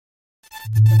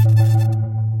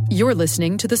You're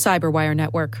listening to the Cyberwire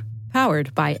Network,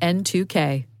 powered by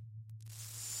N2K.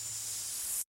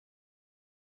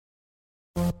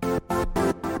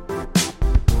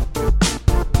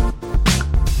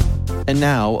 And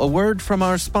now, a word from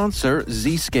our sponsor,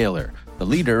 Zscaler, the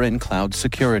leader in cloud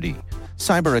security.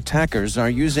 Cyber attackers are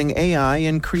using AI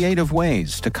in creative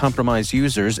ways to compromise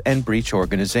users and breach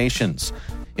organizations.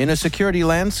 In a security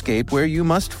landscape where you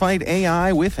must fight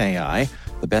AI with AI,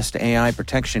 the best AI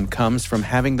protection comes from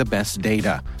having the best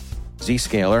data.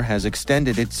 Zscaler has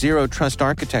extended its zero-trust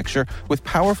architecture with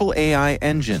powerful AI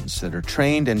engines that are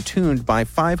trained and tuned by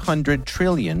 500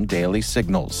 trillion daily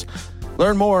signals.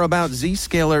 Learn more about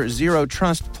Zscaler Zero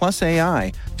Trust Plus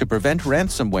AI to prevent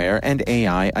ransomware and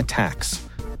AI attacks.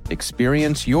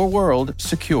 Experience your world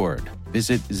secured.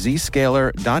 Visit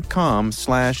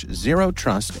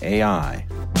zscaler.com/zerotrustai.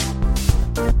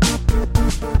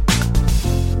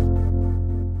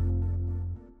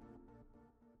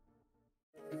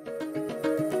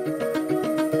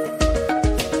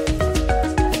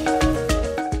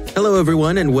 Hello,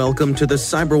 everyone, and welcome to the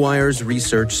CyberWire's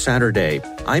Research Saturday.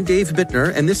 I'm Dave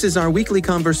Bittner, and this is our weekly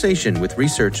conversation with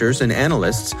researchers and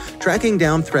analysts tracking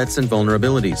down threats and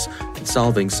vulnerabilities and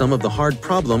solving some of the hard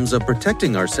problems of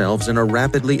protecting ourselves in a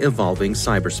rapidly evolving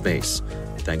cyberspace.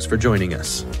 Thanks for joining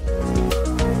us.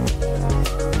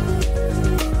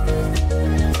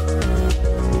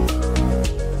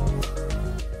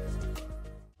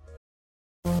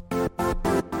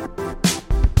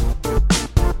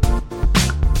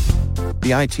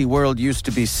 The IT world used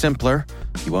to be simpler.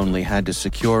 You only had to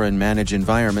secure and manage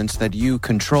environments that you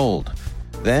controlled.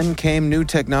 Then came new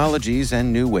technologies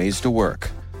and new ways to work.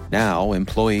 Now,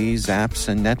 employees, apps,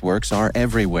 and networks are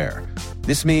everywhere.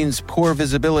 This means poor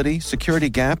visibility, security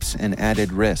gaps, and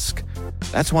added risk.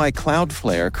 That's why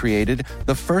Cloudflare created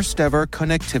the first-ever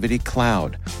connectivity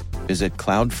cloud. Visit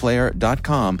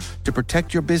cloudflare.com to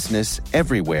protect your business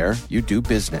everywhere you do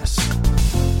business.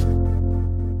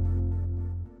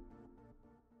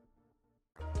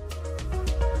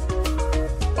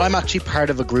 I'm actually part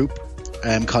of a group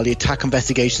called the Attack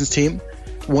Investigations Team.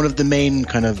 One of the main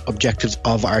kind of objectives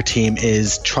of our team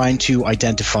is trying to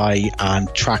identify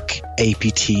and track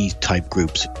APT type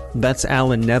groups. That's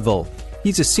Alan Neville.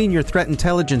 He's a senior threat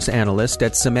intelligence analyst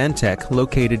at Symantec,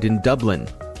 located in Dublin.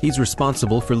 He's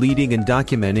responsible for leading and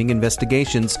documenting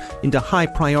investigations into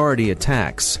high-priority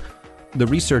attacks. The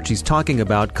research he's talking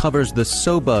about covers the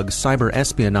Sowbug cyber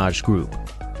espionage group.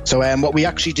 So what we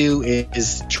actually do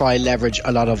is try leverage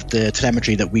a lot of the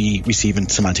telemetry that we receive in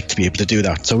Symantec to be able to do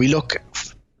that. So we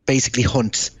basically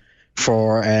hunt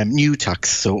for new attacks,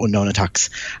 so unknown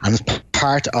attacks. And as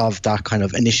part of that kind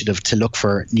of initiative to look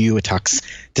for new attacks,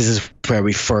 this is where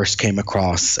we first came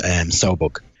across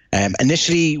Sowbug.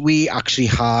 Initially, we actually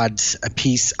had a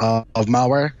piece of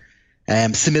malware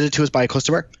submitted to us by a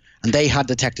customer, and they had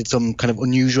detected some kind of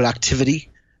unusual activity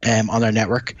on their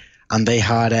network. And they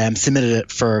had submitted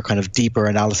it for kind of deeper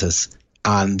analysis.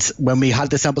 And when we had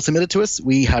the sample submitted to us,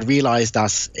 we had realized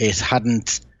that it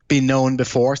hadn't been known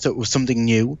before, so it was something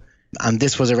new. And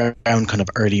this was around kind of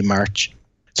early March.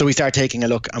 So we started taking a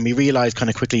look, and we realized kind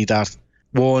of quickly that,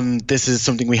 one, this is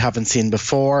something we haven't seen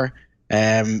before.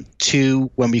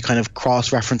 Two, when we kind of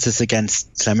cross-reference this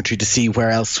against telemetry to see where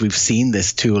else we've seen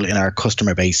this tool in our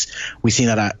customer base, we've seen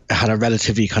that it had a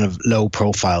relatively kind of low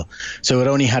profile. So it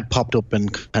only had popped up in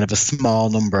kind of a small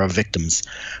number of victims.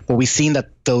 But we've seen that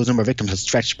those number of victims had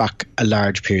stretched back a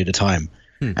large period of time.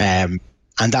 And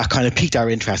that kind of piqued our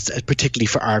interest, particularly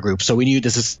for our group. So we knew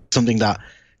this is something that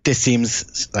this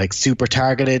seems like super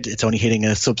targeted. It's only hitting a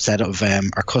subset of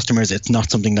our customers. It's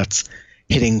not something that's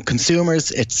hitting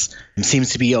consumers. It seems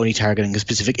to be only targeting a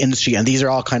specific industry, and these are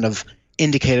all kind of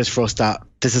indicators for us that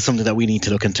this is something that we need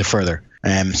to look into further.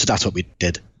 So that's what we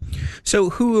did. So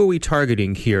who are we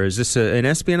targeting here? Is this an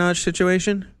espionage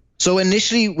situation? So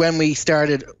initially, when we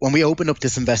opened up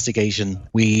this investigation,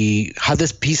 we had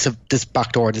this piece of this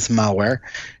backdoor, this malware.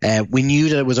 We knew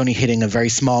that it was only hitting a very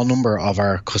small number of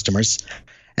our customers.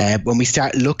 When we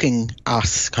start looking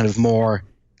at kind of more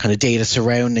kind of data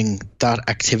surrounding that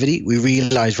activity, we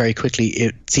realized very quickly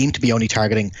it seemed to be only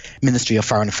targeting Ministry of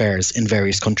Foreign Affairs in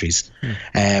various countries.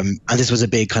 And this was a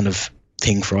big kind of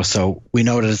thing for us. So we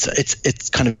know that it's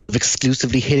kind of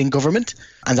exclusively hitting government,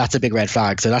 and that's a big red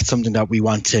flag. So that's something that we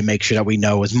want to make sure that we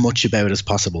know as much about as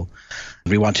possible.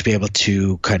 We want to be able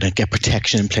to kind of get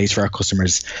protection in place for our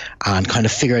customers and kind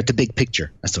of figure out the big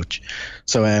picture as such.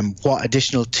 So what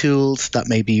additional tools that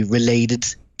may be related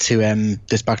to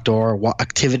this backdoor, what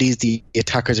activities the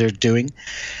attackers are doing,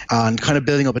 and kind of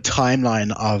building up a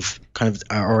timeline of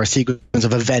or a sequence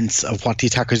of events of what the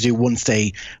attackers do once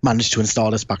they manage to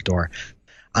install this backdoor.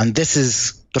 And this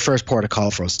is the first port of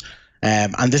call for us.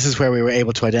 And this is where we were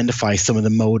able to identify some of the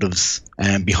motives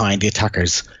behind the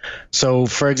attackers. So,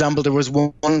 for example, there was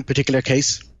one particular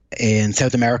case in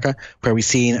South America where we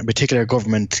seen a particular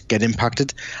government get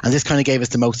impacted, and this kind of gave us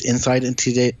the most insight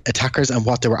into the attackers and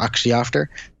what they were actually after.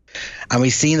 And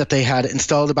we seen that they had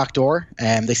installed a backdoor,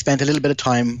 and they spent a little bit of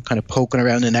time kind of poking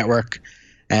around the network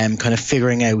and kind of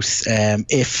figuring out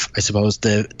if, I suppose,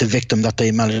 the victim that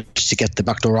they managed to get the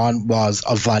backdoor on was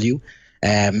of value,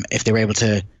 if they were able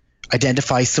to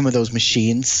identify some of those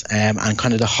machines and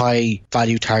kind of the high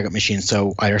value target machines,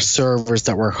 so either servers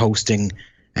that were hosting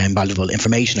valuable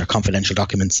information or confidential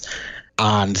documents,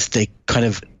 and they kind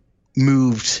of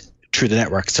moved through the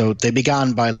network. So they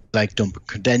began by like dumping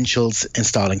credentials,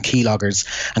 installing keyloggers,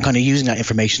 and kind of using that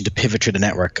information to pivot through the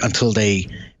network until they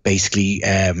basically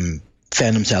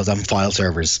found themselves on file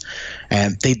servers.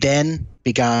 They then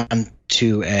began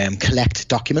to collect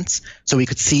documents, so we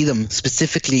could see them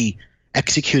specifically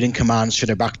executing commands through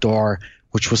their backdoor,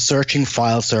 which was searching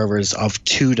file servers of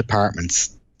two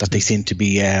departments that they seemed to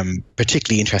be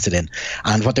particularly interested in.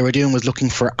 And what they were doing was looking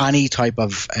for any type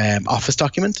of office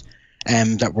document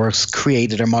that was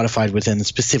created or modified within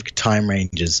specific time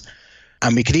ranges.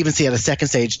 And we could even see at a second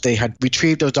stage, they had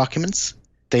retrieved those documents,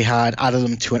 they had added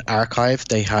them to an archive,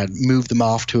 they had moved them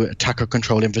off to attacker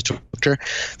control infrastructure.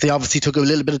 They obviously took a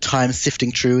little bit of time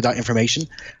sifting through that information,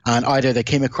 and either they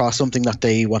came across something that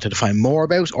they wanted to find more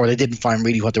about, or they didn't find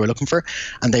really what they were looking for,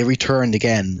 and they returned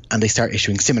again, and they start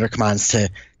issuing similar commands to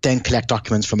then collect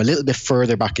documents from a little bit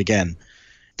further back again.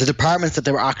 The departments that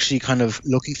they were actually kind of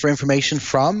looking for information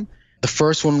from, the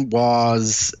first one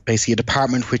was basically a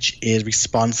department which is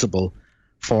responsible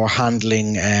for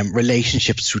handling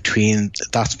relationships between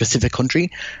that specific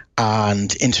country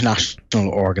and international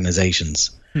organizations.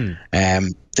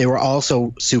 They were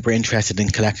also super interested in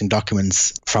collecting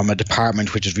documents from a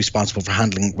department which is responsible for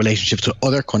handling relationships with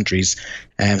other countries,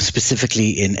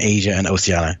 specifically in Asia and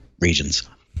Oceania regions.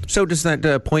 So does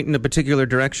that point in a particular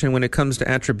direction when it comes to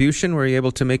attribution? Were you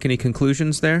able to make any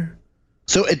conclusions there?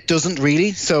 So it doesn't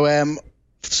really.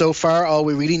 So far, all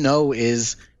we really know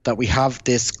is that we have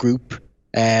this group.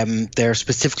 They're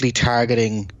specifically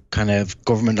targeting kind of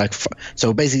government,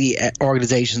 so basically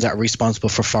organizations that are responsible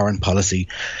for foreign policy.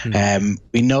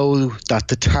 We know that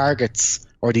the targets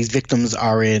or these victims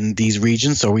are in these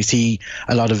regions. So we see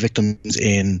a lot of victims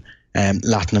in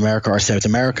Latin America or South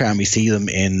America, and we see them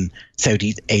in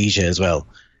Southeast Asia as well.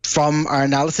 From our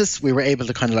analysis, we were able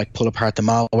to kind of like pull apart the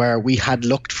malware. We had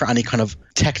looked for any kind of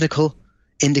technical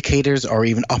indicators or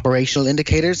even operational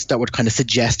indicators that would kind of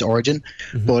suggest origin,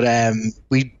 but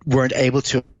we weren't able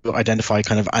to identify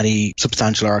kind of any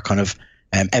substantial or kind of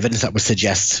evidence that would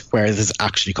suggest where this is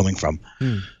actually coming from.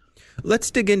 Let's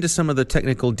dig into some of the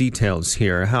technical details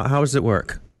here. How does it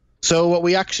work? So what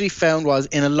we actually found was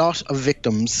in a lot of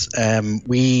victims,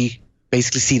 we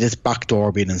basically see this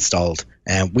backdoor being installed.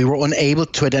 We were unable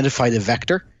to identify the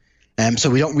vector,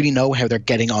 so we don't really know how they're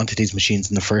getting onto these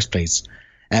machines in the first place.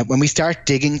 When we start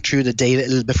digging through the data a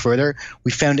little bit further,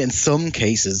 we found in some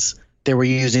cases they were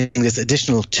using this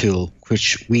additional tool,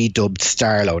 which we dubbed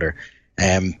StarLoader.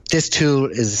 This tool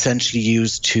is essentially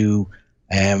used to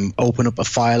open up a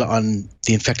file on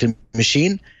the infected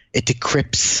machine. It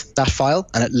decrypts that file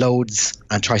and it loads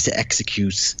and tries to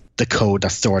execute the code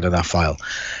that's stored in that file.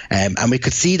 And we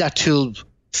could see that tool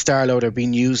StarLoader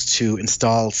being used to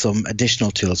install some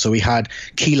additional tools. So we had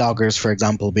keyloggers, for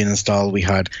example, being installed. We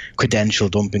had credential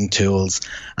dumping tools,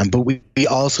 but we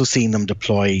also seen them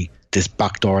deploy this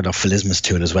backdoor.philismus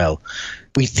tool as well.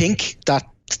 We think that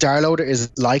StarLoader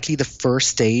is likely the first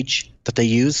stage that they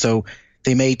use. So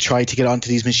they may try to get onto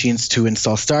these machines to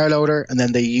install StarLoader, and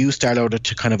then they use StarLoader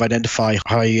to kind of identify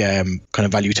high kind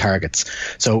of value targets.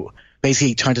 So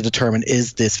basically trying to determine,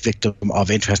 is this victim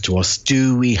of interest to us?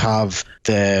 Do we have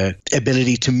the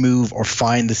ability to move or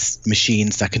find the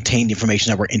machines that contain the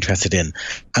information that we're interested in?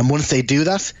 And once they do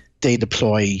that, they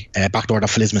deploy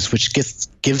backdoor.philismus, which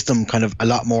gives them kind of a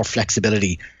lot more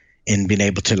flexibility in being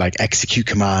able to like execute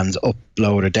commands,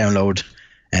 upload or download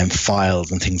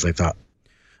files and things like that.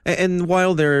 And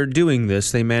while they're doing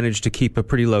this, they manage to keep a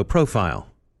pretty low profile.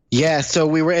 Yeah, so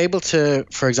we were able to,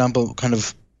 for example, kind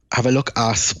of have a look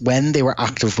at when they were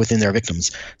active within their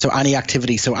victims. So any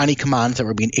activity, so any commands that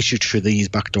were being issued through these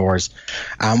backdoors.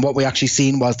 And what we actually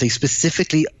seen was they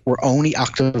specifically were only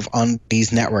active on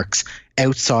these networks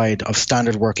outside of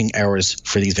standard working hours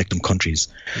for these victim countries.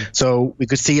 So we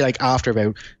could see like after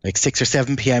about like 6 or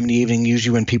 7 p.m. in the evening,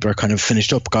 usually when people are kind of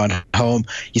finished up, gone home,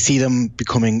 you see them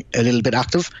becoming a little bit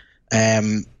active.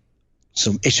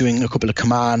 So issuing a couple of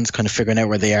commands, kind of figuring out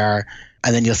where they are.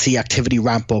 And then you'll see activity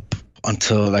ramp up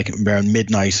until like around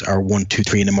midnight or 1, 2,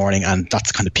 3 in the morning, and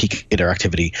that's kind of peak of their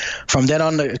activity. From then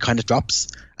on, it kind of drops,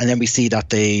 and then we see that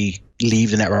they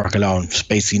leave the network alone,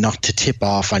 basically not to tip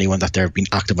off anyone that they've been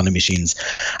active on the machines.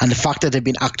 And the fact that they've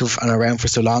been active and around for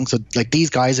so long, so like these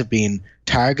guys have been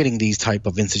targeting these type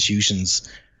of institutions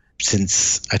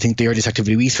since, I think the earliest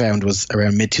activity we found was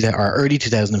around early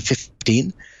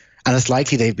 2015, and it's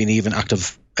likely they've been even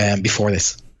active before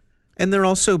this. And they're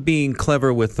also being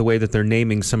clever with the way that they're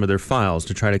naming some of their files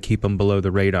to try to keep them below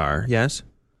the radar, yes?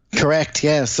 Correct,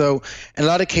 yeah. So in a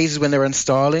lot of cases when they're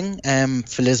installing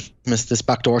Philismus, this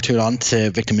backdoor tool onto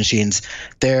victim machines,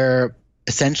 they're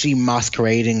essentially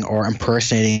masquerading or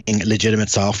impersonating legitimate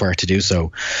software to do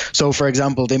so. So for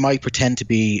example, they might pretend to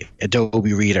be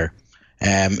Adobe Reader,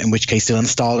 in which case they'll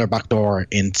install their backdoor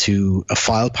into a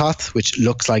file path which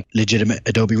looks like legitimate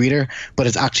Adobe Reader, but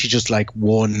it's actually just like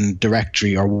one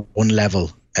directory or one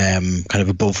level kind of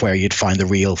above where you'd find the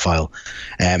real file.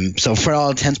 So for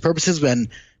all intents and purposes, when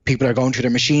people are going through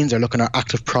their machines or looking at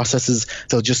active processes,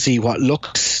 they'll just see what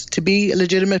looks to be a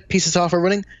legitimate piece of software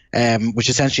running, which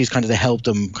essentially is kind of to help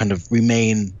them kind of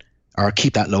remain or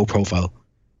keep that low profile.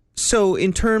 So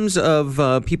in terms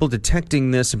of people detecting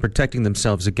this and protecting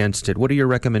themselves against it, what are your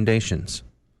recommendations?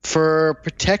 For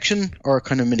protection or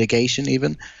kind of mitigation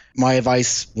even, my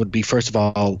advice would be, first of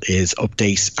all, is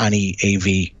update any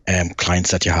AV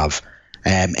clients that you have.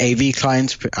 AV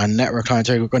clients and network clients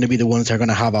are going to be the ones that are going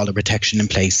to have all the protection in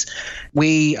place.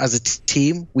 We, as a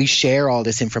team, we share all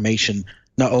this information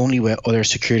not only with other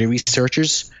security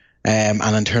researchers and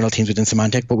internal teams within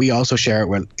Symantec, but we also share it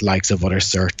with likes of other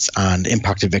certs and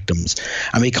impacted victims.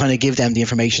 And we kind of give them the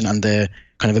information and the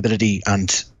kind of ability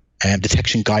and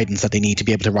detection guidance that they need to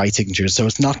be able to write signatures. So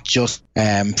it's not just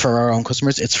for our own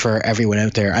customers, it's for everyone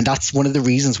out there. And that's one of the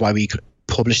reasons why we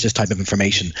publish this type of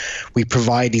information. We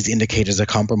provide these indicators of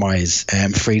compromise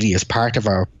freely as part of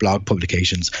our blog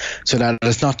publications, so that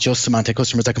it's not just Symantec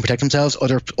customers that can protect themselves,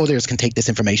 others can take this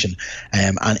information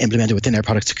and implement it within their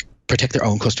products to protect their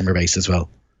own customer base as well.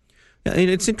 And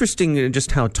it's interesting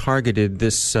just how targeted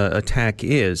this attack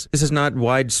is. This is not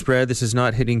widespread. This is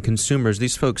not hitting consumers.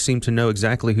 These folks seem to know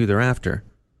exactly who they're after.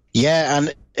 Yeah,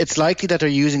 and it's likely that they're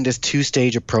using this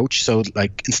two-stage approach, so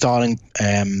like installing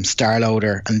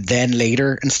StarLoader and then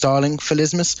later installing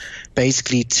Philismus,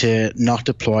 basically to not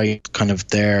deploy kind of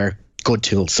their good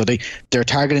tools. So they're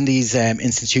targeting these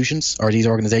institutions or these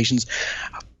organizations,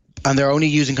 and they're only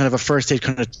using kind of a first-stage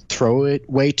kind of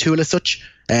throwaway tool as such.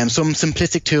 Some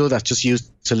simplistic tool that's just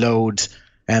used to load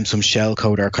some shell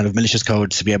code or kind of malicious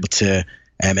code to be able to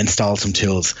install some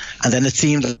tools. And then it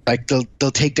seems like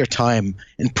they'll take their time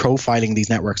in profiling these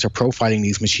networks or profiling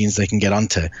these machines they can get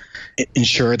onto,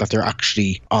 ensure that they're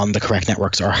actually on the correct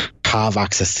networks or have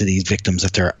access to these victims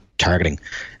that they're targeting.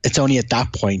 It's only at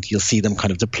that point you'll see them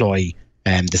kind of deploy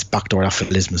this backdoor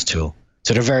Philismus tool.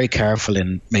 So they're very careful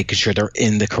in making sure they're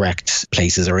in the correct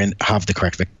places or have the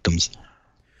correct victims.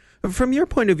 From your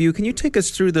point of view, can you take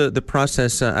us through the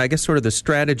process, I guess sort of the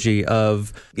strategy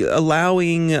of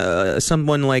allowing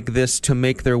someone like this to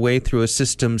make their way through a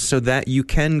system so that you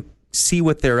can see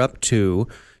what they're up to,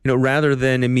 rather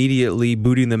than immediately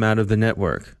booting them out of the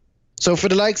network? So for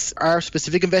the likes, our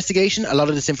specific investigation, a lot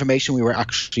of this information we were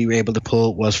actually able to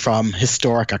pull was from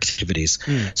historic activities.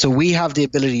 So we have the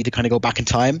ability to kind of go back in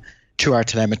time to our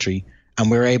telemetry, and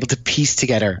we were able to piece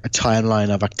together a timeline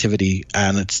of activity,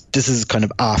 and this is kind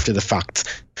of after the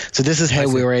fact. So this is how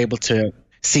we were able to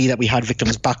see that we had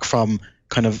victims back from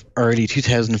kind of early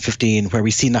 2015, where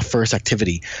we seen that first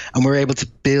activity, and we were able to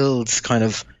build kind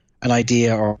of an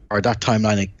idea or that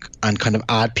timeline and kind of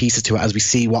add pieces to it as we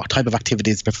see what type of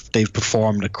activities they've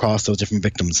performed across those different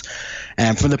victims.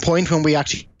 And from the point when we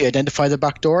actually identify the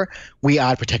backdoor, we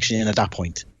add protection in at that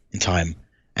point in time.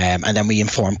 And then we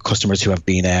inform customers who have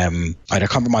been either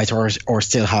compromised or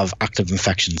still have active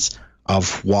infections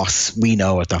of what we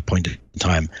know at that point in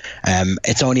time.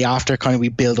 It's only after kind of we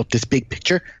build up this big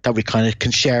picture that we kind of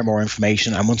can share more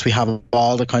information. And once we have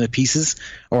all the kind of pieces,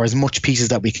 or as much pieces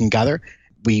that we can gather,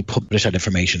 we publish that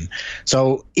information.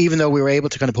 So even though we were able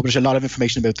to kind of publish a lot of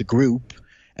information about the group,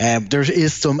 there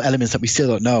is some elements that we still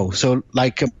don't know. So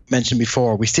like I mentioned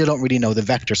before, we still don't really know the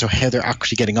vector, so how they're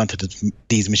actually getting onto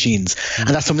these machines. And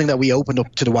that's something that we opened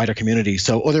up to the wider community.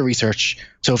 So other research,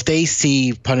 so if they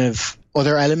see kind of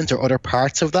other elements or other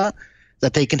parts of that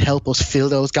they can help us fill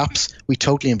those gaps, we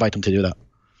totally invite them to do that.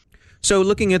 So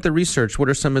looking at the research, what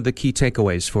are some of the key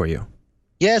takeaways for you?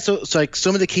 Yeah, so like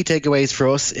some of the key takeaways for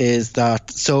us is that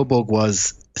Sowbug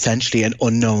was essentially an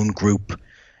unknown group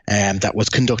that was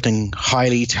conducting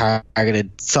highly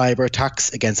targeted cyber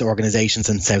attacks against organizations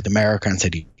in South America and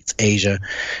Southeast Asia.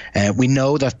 We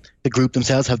know that the group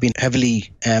themselves have been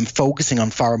heavily focusing on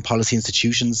foreign policy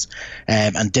institutions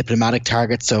and diplomatic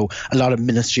targets, so a lot of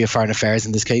Ministry of Foreign Affairs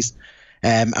in this case.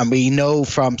 And we know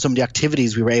from some of the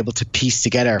activities we were able to piece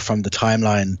together from the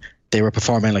timeline, they were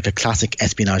performing like a classic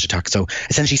espionage attack. So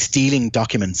essentially stealing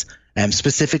documents,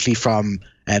 specifically from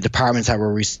departments that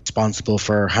were responsible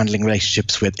for handling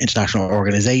relationships with international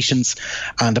organizations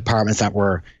and departments that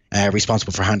were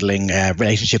responsible for handling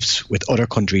relationships with other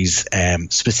countries,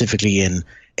 specifically in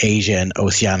Asia and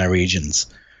Oceania regions.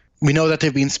 We know that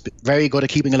they've been very good at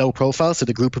keeping a low profile, so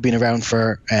the group have been around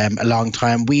for a long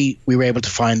time. We were able to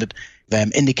find that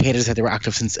indicators that they were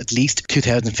active since at least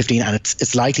 2015, and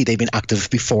it's likely they've been active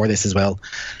before this as well.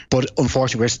 But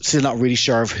unfortunately, we're still not really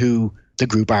sure of who the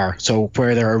group are, so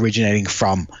where they're originating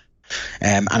from.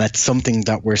 And it's something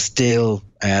that we're still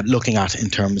looking at in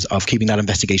terms of keeping that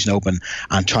investigation open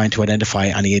and trying to identify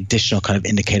any additional kind of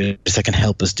indicators that can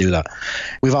help us do that.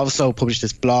 We've also published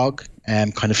this blog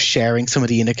kind of sharing some of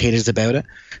the indicators about it.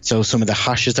 So some of the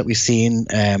hashes that we've seen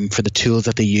for the tools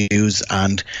that they use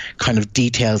and kind of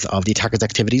details of the attackers'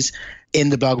 activities. In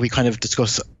the blog, we kind of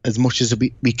discuss as much as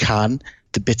we can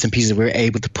the bits and pieces we're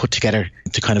able to put together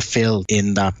to kind of fill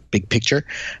in that big picture.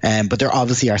 But there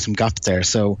obviously are some gaps there.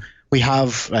 So we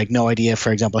have like no idea,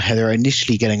 for example, how they're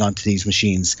initially getting onto these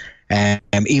machines,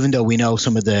 even though we know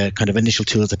some of the kind of initial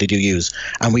tools that they do use.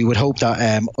 And we would hope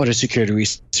that other security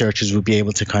researchers would be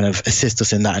able to kind of assist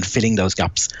us in that and filling those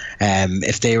gaps.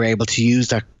 If they were able to use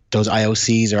those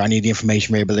IOCs or any of the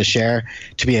information we're able to share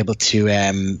to be able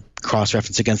to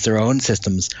cross-reference against their own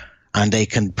systems, and they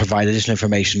can provide additional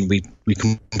information, we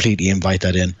completely invite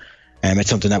that in. It's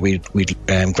something that we'd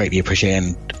greatly appreciate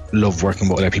and love working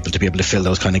with other people to be able to fill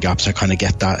those kind of gaps or kind of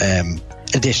get that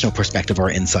additional perspective or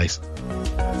insight.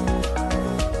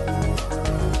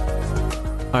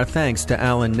 Our thanks to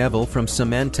Alan Neville from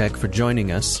Symantec for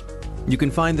joining us. You can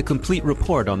find the complete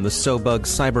report on the Sowbug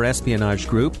Cyber Espionage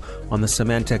Group on the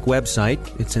Symantec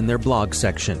website. It's in their blog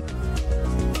section.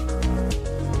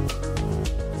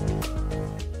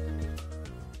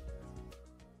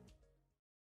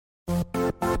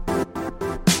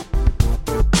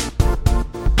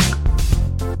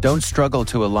 Don't struggle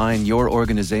to align your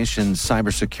organization's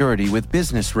cybersecurity with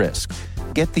business risk.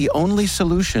 Get the only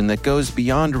solution that goes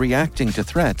beyond reacting to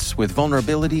threats with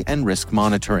vulnerability and risk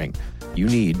monitoring. You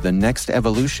need the next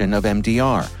evolution of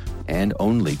MDR, and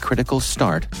only Critical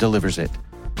Start delivers it.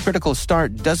 Critical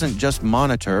Start doesn't just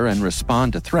monitor and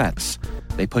respond to threats.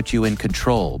 They put you in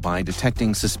control by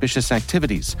detecting suspicious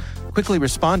activities, quickly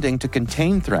responding to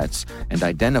contain threats, and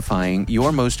identifying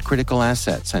your most critical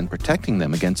assets and protecting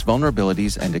them against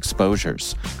vulnerabilities and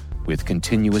exposures. With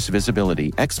continuous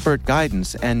visibility, expert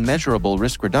guidance, and measurable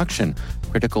risk reduction,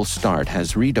 Critical Start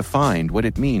has redefined what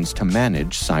it means to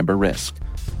manage cyber risk.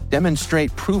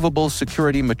 Demonstrate provable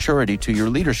security maturity to your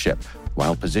leadership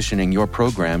while positioning your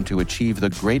program to achieve the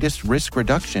greatest risk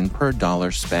reduction per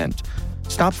dollar spent.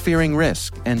 Stop fearing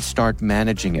risk and start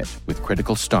managing it with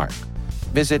Critical Start.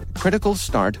 Visit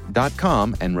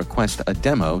criticalstart.com and request a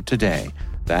demo today.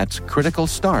 That's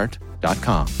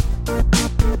criticalstart.com.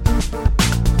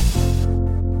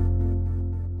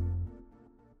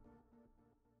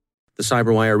 The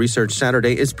CyberWire Research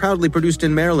Saturday is proudly produced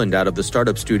in Maryland out of the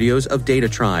startup studios of Data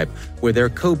Tribe, where they're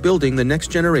co-building the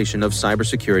next generation of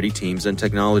cybersecurity teams and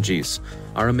technologies.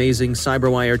 Our amazing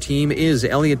CyberWire team is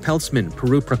Elliot Peltzman,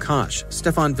 Peru Prakash,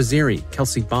 Stefan Vaziri,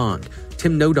 Kelsey Bond,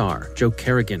 Tim Nodar, Joe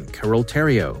Kerrigan, Carol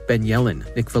Terrio, Ben Yellen,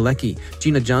 Nick Valecki,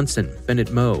 Gina Johnson,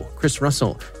 Bennett Moe, Chris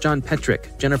Russell, John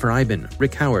Petrick, Jennifer Iben,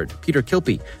 Rick Howard, Peter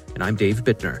Kilpie, and I'm Dave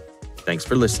Bittner. Thanks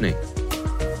for listening.